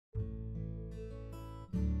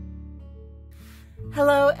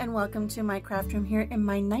Hello and welcome to my craft room here in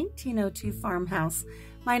my 1902 farmhouse.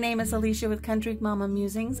 My name is Alicia with Country Mama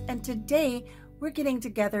Musings, and today we're getting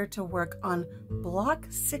together to work on block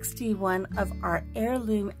 61 of our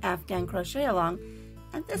Heirloom Afghan crochet along,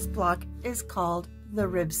 and this block is called the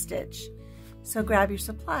rib stitch. So grab your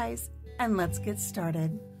supplies and let's get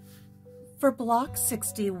started. For block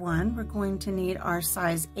 61, we're going to need our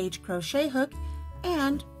size H crochet hook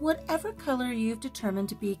and whatever color you've determined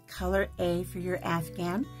to be color A for your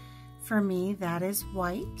Afghan. For me, that is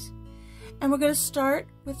white. And we're going to start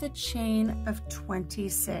with a chain of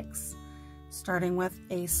 26, starting with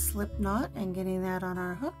a slip knot and getting that on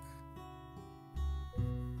our hook,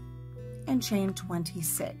 and chain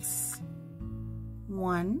 26.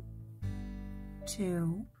 1,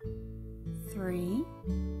 2, 3,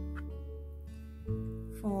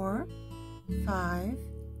 4, 5,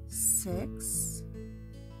 6,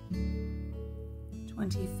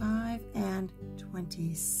 25 and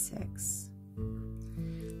 26.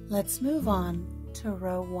 Let's move on to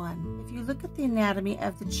row 1. If you look at the anatomy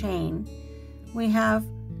of the chain, we have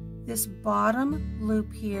this bottom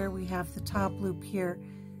loop here, we have the top loop here,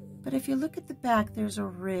 but if you look at the back, there's a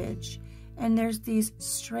ridge and there's these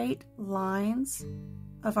straight lines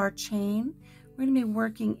of our chain. We're going to be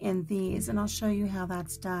working in these, and I'll show you how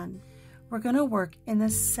that's done. We're going to work in the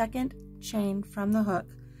second chain from the hook.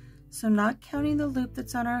 So not counting the loop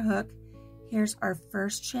that's on our hook, here's our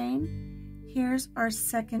first chain, here's our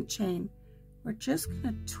second chain. We're just going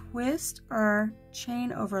to twist our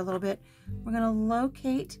chain over a little bit. We're going to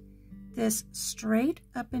locate this straight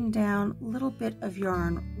up and down little bit of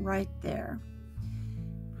yarn right there.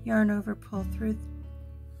 Yarn over, pull through,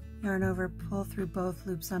 yarn over, pull through both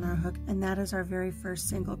loops on our hook, and that is our very first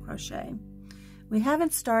single crochet. We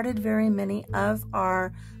haven't started very many of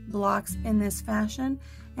our blocks in this fashion,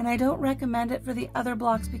 and I don't recommend it for the other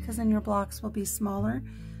blocks because then your blocks will be smaller.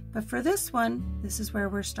 But for this one, this is where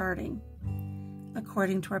we're starting,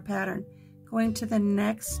 according to our pattern. Going to the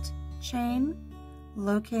next chain,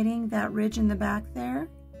 locating that ridge in the back there,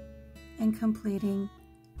 and completing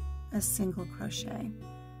a single crochet.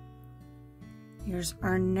 Here's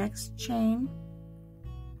our next chain,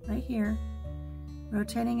 right here.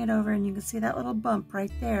 Rotating it over, and you can see that little bump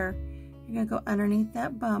right there. You're going to go underneath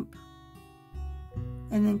that bump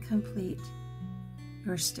and then complete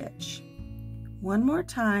your stitch. One more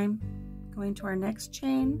time, going to our next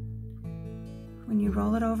chain. When you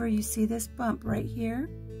roll it over, you see this bump right here.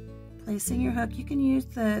 Placing your hook, you can use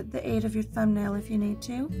the aid of your thumbnail if you need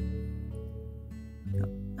to. Go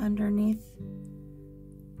underneath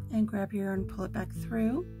and grab your yarn, pull it back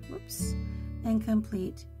through. Whoops. And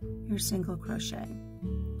complete your single crochet.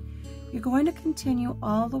 You're going to continue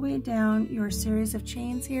all the way down your series of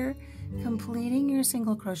chains here, completing your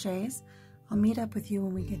single crochets. I'll meet up with you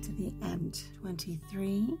when we get to the end.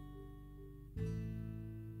 23,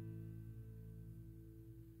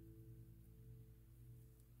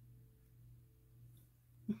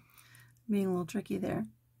 being a little tricky there.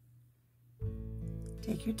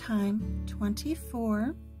 Take your time.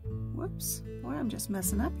 24. Whoops, boy, I'm just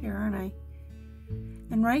messing up here, aren't I?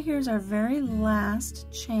 And right here's our very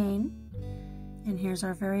last chain, and here's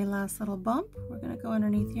our very last little bump. We're going to go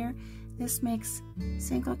underneath here. This makes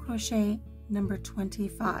single crochet number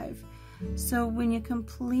 25. So when you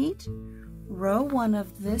complete row 1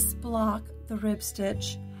 of this block, the rib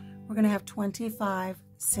stitch, we're going to have 25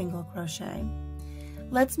 single crochet.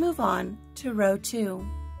 Let's move on to row 2.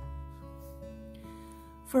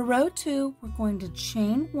 For row 2, we're going to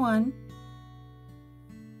chain 1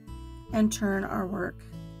 and turn our work.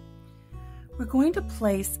 We're going to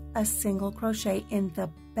place a single crochet in the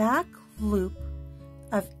back loop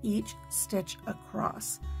of each stitch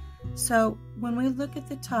across. So when we look at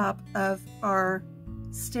the top of our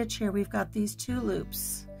stitch here, we've got these 2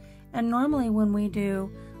 loops. And normally when we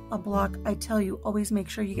do a block, I tell you, always make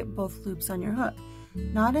sure you get both loops on your hook.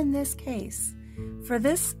 Not in this case. For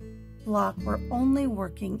this block, we're only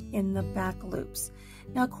working in the back loops.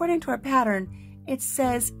 Now, according to our pattern, it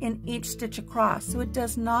says in each stitch across, so it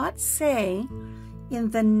does not say in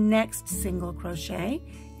the next single crochet.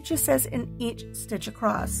 It just says in each stitch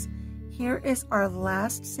across. Here is our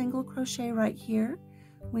last single crochet right here.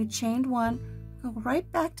 We chained 1, go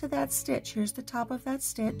right back to that stitch. Here's the top of that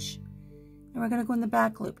stitch, and we're going to go in the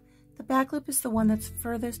back loop. The back loop is the one that's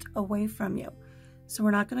furthest away from you, so we're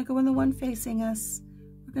not going to go in the one facing us.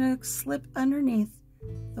 We're going to slip underneath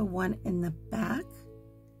the one in the back.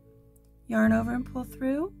 Yarn over and pull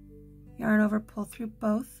through, yarn over, pull through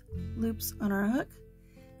both loops on our hook,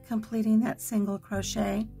 completing that single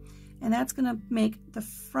crochet, and that's going to make the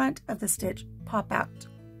front of the stitch pop out.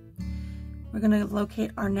 We're going to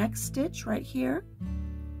locate our next stitch right here,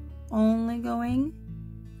 only going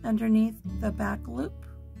underneath the back loop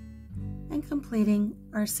and completing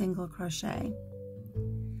our single crochet.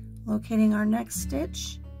 Locating our next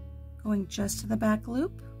stitch, going just to the back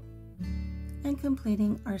loop and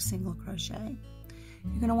completing our single crochet.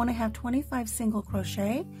 You're going to want to have 25 single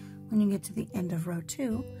crochet when you get to the end of row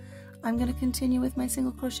 2. I'm going to continue with my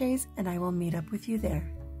single crochets and I will meet up with you there.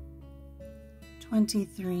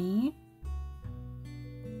 23,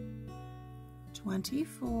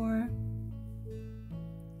 24, and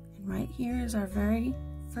right here is our very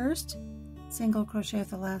first single crochet at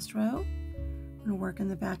the last row. I'm going to work in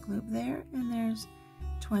the back loop there, and there's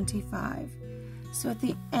 25. So at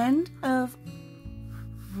the end of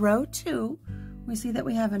row 2, we see that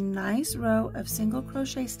we have a nice row of single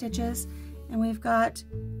crochet stitches, and we've got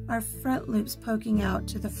our front loops poking out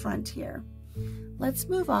to the front here. Let's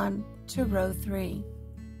move on to row 3.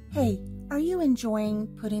 Hey, are you enjoying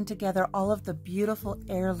putting together all of the beautiful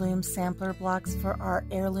heirloom sampler blocks for our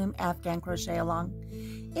heirloom Afghan crochet along?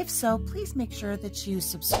 If so, please make sure that you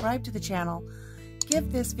subscribe to the channel,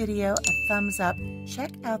 give this video a thumbs up,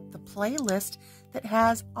 check out the playlist that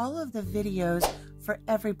has all of the videos for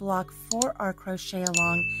every block for our crochet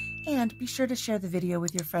along, and be sure to share the video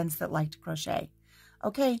with your friends that like to crochet.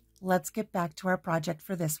 Okay, let's get back to our project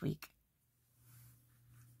for this week.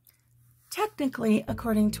 Technically,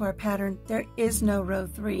 according to our pattern, there is no row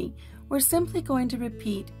 3. We're simply going to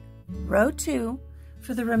repeat row 2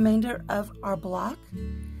 for the remainder of our block.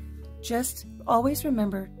 Just always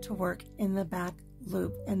remember to work in the back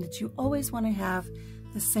loop, and that you always want to have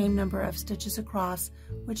the same number of stitches across,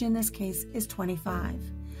 which in this case is 25.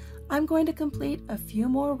 I'm going to complete a few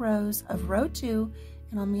more rows of row 2,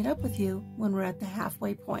 and I'll meet up with you when we're at the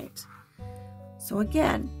halfway point. So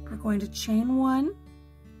again, we're going to chain 1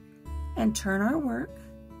 and turn our work,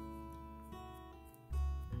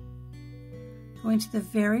 going to the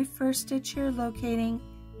very first stitch here, locating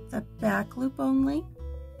the back loop only,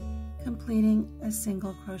 completing a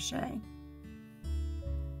single crochet.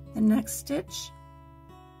 The next stitch,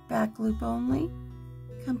 back loop only,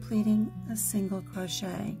 completing a single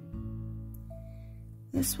crochet.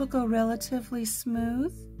 This will go relatively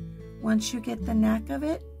smooth once you get the knack of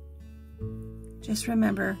it. Just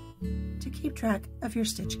remember to keep track of your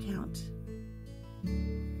stitch count.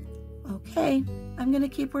 Okay, I'm going to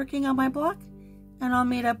keep working on my block, and I'll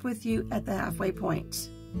meet up with you at the halfway point.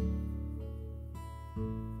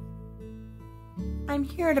 I'm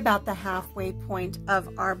here at about the halfway point of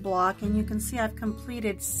our block, and you can see I've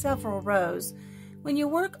completed several rows. When you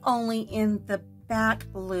work only in the back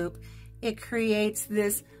loop, it creates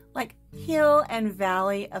this like hill and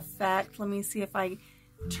valley effect. Let me see if I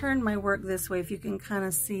turn my work this way, if you can kind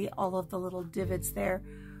of see all of the little divots there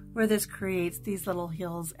where this creates these little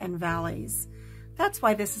hills and valleys. That's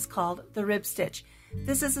why this is called the rib stitch.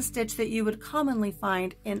 This is a stitch that you would commonly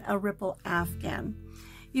find in a ripple Afghan.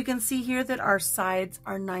 You can see here that our sides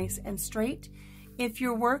are nice and straight. If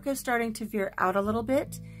your work is starting to veer out a little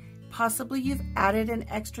bit, possibly you've added an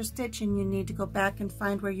extra stitch and you need to go back and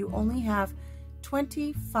find where you only have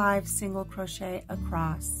 25 single crochet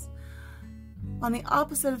across. On the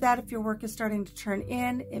opposite of that, if your work is starting to turn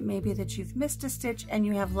in, it may be that you've missed a stitch and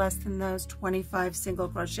you have less than those 25 single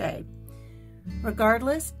crochet.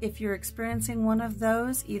 Regardless, if you're experiencing one of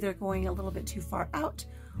those, either going a little bit too far out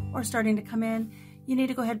or starting to come in, you need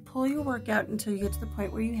to go ahead and pull your work out until you get to the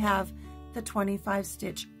point where you have the 25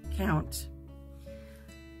 stitch count.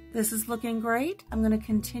 This is looking great. I'm going to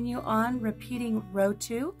continue on repeating row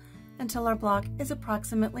 2 until our block is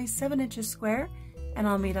approximately 7 inches square, and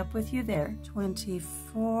I'll meet up with you there.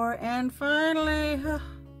 24, and finally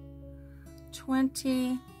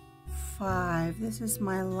 25. This is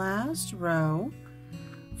my last row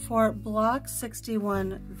for block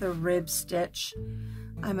 61, the rib stitch.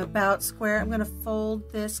 I'm about square. I'm going to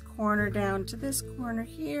fold this corner down to this corner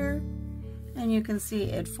here, and you can see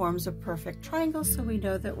it forms a perfect triangle, so we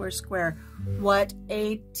know that we're square. What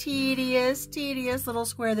a tedious little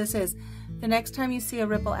square this is. The next time you see a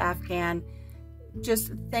ripple Afghan,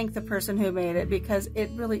 just thank the person who made it, because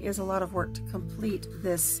it really is a lot of work to complete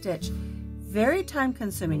this stitch. Very time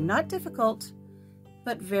consuming, not difficult,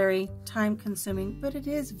 but very time consuming, but it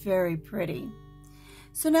is very pretty.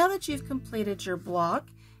 So now that you've completed your block,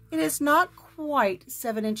 it is not quite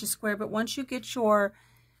 7 inches square, but once you get your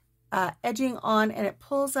edging on and it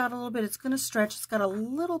pulls out a little bit, it's going to stretch. It's got a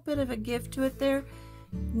little bit of a give to it there.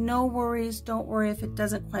 No worries, don't worry if it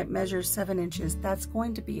doesn't quite measure 7 inches. That's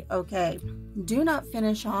going to be okay. Do not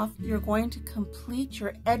finish off. You're going to complete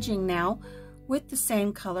your edging now with the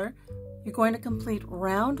same color. You're going to complete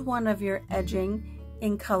round 1 of your edging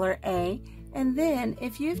in color A, And then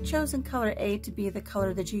if you've chosen color A to be the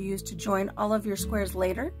color that you use to join all of your squares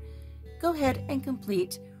later, go ahead and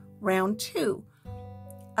complete round 2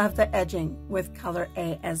 of the edging with color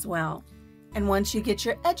A as well. And once you get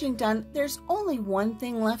your edging done, there's only one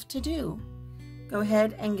thing left to do. Go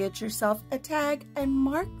ahead and get yourself a tag and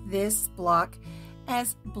mark this block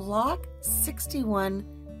as block 61,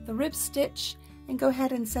 the rib stitch, and go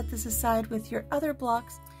ahead and set this aside with your other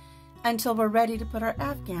blocks until we're ready to put our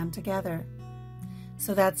Afghan together.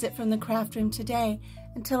 So that's it from the craft room today.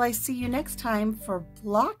 Until I see you next time for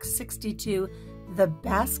block 62, the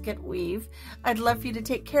basket weave. I'd love for you to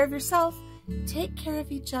take care of yourself, take care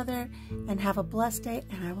of each other, and have a blessed day,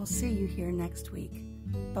 and I will see you here next week.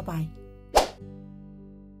 Bye-bye.